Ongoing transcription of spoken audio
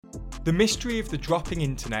The mystery of the dropping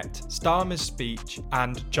internet, Starmer's speech,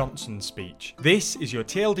 and Johnson's speech. This is your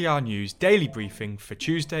TLDR News daily briefing for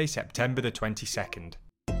Tuesday, September the 22nd.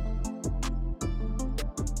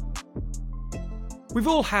 We've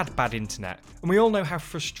all had bad internet, and we all know how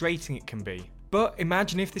frustrating it can be. But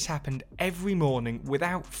imagine if this happened every morning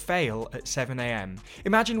without fail at 7 a.m.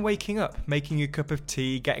 Imagine waking up, making a cup of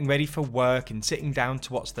tea, getting ready for work and sitting down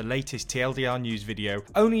to watch the latest TLDR news video,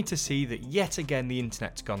 only to see that yet again the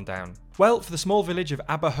internet's gone down. Well, for the small village of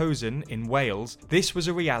Aberhausen in Wales, this was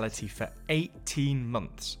a reality for 18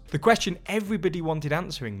 months. The question everybody wanted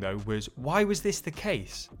answering though was, why was this the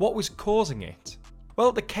case? What was causing it?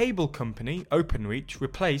 Well, the cable company, Openreach,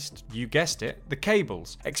 replaced, you guessed it, the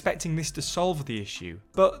cables, expecting this to solve the issue,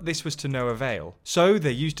 but this was to no avail. So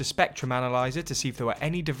they used a spectrum analyzer to see if there were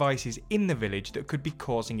any devices in the village that could be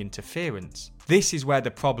causing interference. This is where the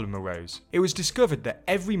problem arose. It was discovered that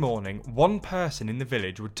every morning, one person in the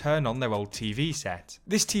village would turn on their old TV set.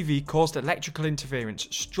 This TV caused electrical interference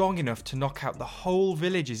strong enough to knock out the whole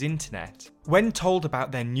village's internet. When told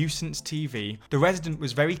about their nuisance TV, the resident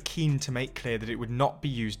was very keen to make clear that it would not be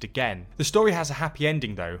used again. The story has a happy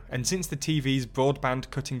ending though, and since the TV's broadband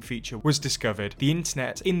cutting feature was discovered, the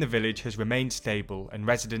internet in the village has remained stable and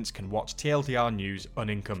residents can watch TLDR News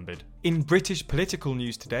unencumbered. In British political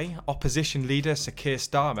news today, opposition leader Sir Keir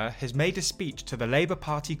Starmer has made a speech to the Labour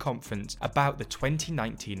Party conference about the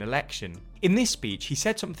 2019 election. In this speech, he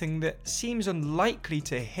said something that seems unlikely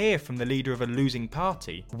to hear from the leader of a losing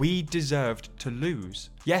party. We deserved to lose.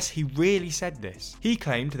 Yes, he really said this. He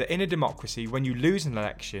claimed that in a democracy, when you lose an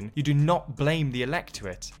election, you do not blame the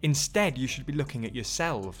electorate. Instead, you should be looking at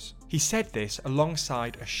yourselves. He said this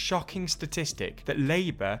alongside a shocking statistic that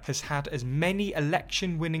Labour has had as many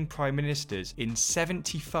election-winning Prime Ministers in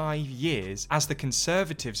 75 years as the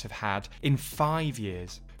Conservatives have had in 5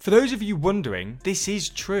 years. For those of you wondering, this is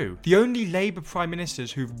true. The only Labour Prime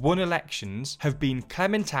Ministers who've won elections have been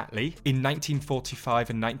Clement Attlee in 1945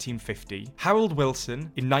 and 1950, Harold Wilson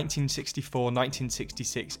in 1964,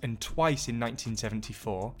 1966 and twice in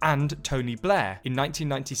 1974, and Tony Blair in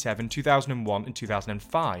 1997, 2001 and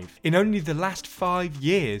 2005. In only the last 5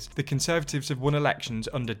 years, the Conservatives have won elections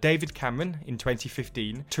under David Cameron in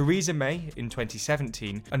 2015, Theresa May in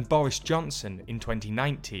 2017 and Boris Johnson in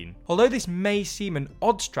 2019. Although this may seem an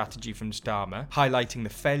odd strategy from Starmer, highlighting the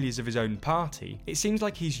failures of his own party, it seems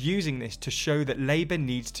like he's using this to show that Labour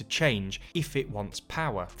needs to change if it wants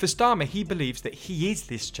power. For Starmer, he believes that he is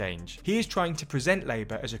this change. He is trying to present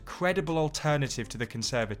Labour as a credible alternative to the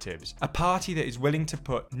Conservatives, a party that is willing to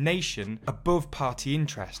put nation above party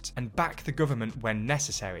interests and back the government when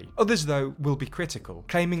necessary. Others, though, will be critical,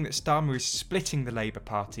 claiming that Starmer is splitting the Labour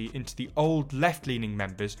Party into the old left-leaning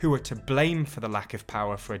members who are to blame for the lack of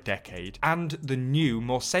power for a decade, and the new,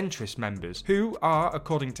 more centrist members, who are,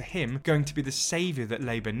 according to him, going to be the saviour that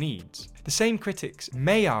Labour needs. The same critics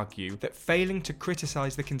may argue that failing to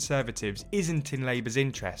criticise the Conservatives isn't in Labour's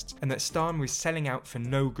interests, and that Starmer is selling out for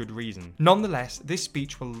no good reason. Nonetheless, this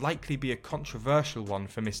speech will likely be a controversial one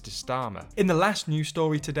for Mr. Starmer. In the last news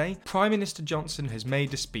story today, Prime Minister Johnson has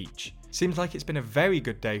made a speech. Seems like it's been a very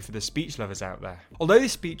good day for the speech lovers out there. Although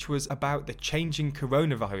this speech was about the changing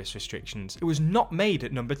coronavirus restrictions, it was not made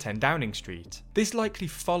at number 10 Downing Street. This likely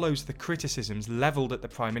follows the criticisms levelled at the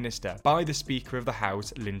Prime Minister by the Speaker of the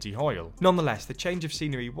House, Lindsay Hoyle. Nonetheless, the change of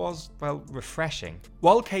scenery was, well, refreshing.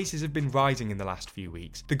 While cases have been rising in the last few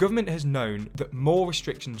weeks, the government has known that more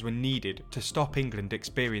restrictions were needed to stop England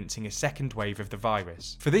experiencing a second wave of the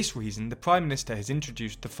virus. For this reason, the Prime Minister has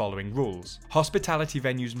introduced the following rules. Hospitality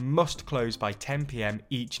venues must close by 10 p.m.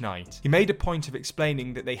 each night. He made a point of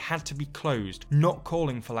explaining that they had to be closed, not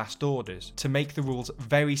calling for last orders, to make the rules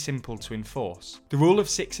very simple to enforce. The rule of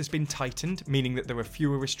 6 has been tightened, meaning that there are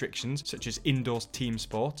fewer restrictions, such as indoors team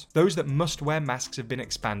sport. Those that must wear masks have been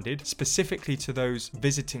expanded, specifically to those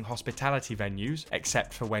visiting hospitality venues,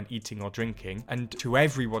 except for when eating or drinking, and to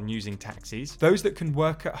everyone using taxis. Those that can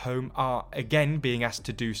work at home are again being asked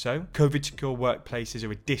to do so. COVID-secure workplaces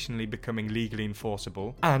are additionally becoming legally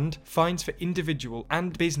enforceable, and fines for individual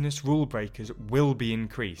and business rule breakers will be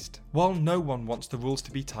increased. While no one wants the rules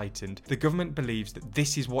to be tightened, the government believes that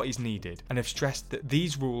this is what is needed and have stressed that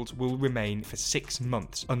these rules will remain for 6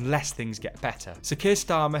 months unless things get better. Sir Keir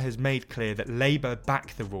Starmer has made clear that Labour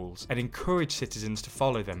back the rules and encourage citizens to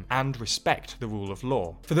follow them and respect the rule of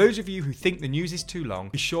law. For those of you who think the news is too long,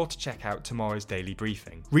 be sure to check out tomorrow's daily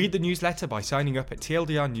briefing. Read the newsletter by signing up at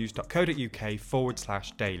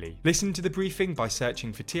tldrnews.co.uk/daily. Listen to the briefing by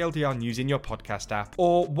searching for TLDR News in your podcast app,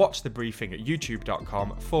 or watch the briefing at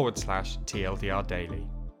youtube.com/TLDR Daily.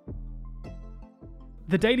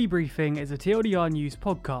 The Daily Briefing is a TLDR News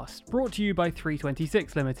podcast brought to you by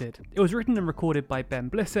 326 Limited. It was written and recorded by Ben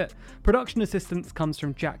Blissett, production assistance comes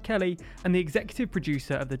from Jack Kelly, and the executive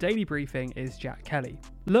producer of The Daily Briefing is Jack Kelly.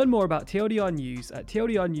 Learn more about TLDR News at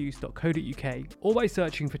tldrnews.co.uk or by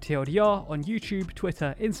searching for TLDR on YouTube,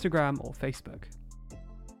 Twitter, Instagram or Facebook.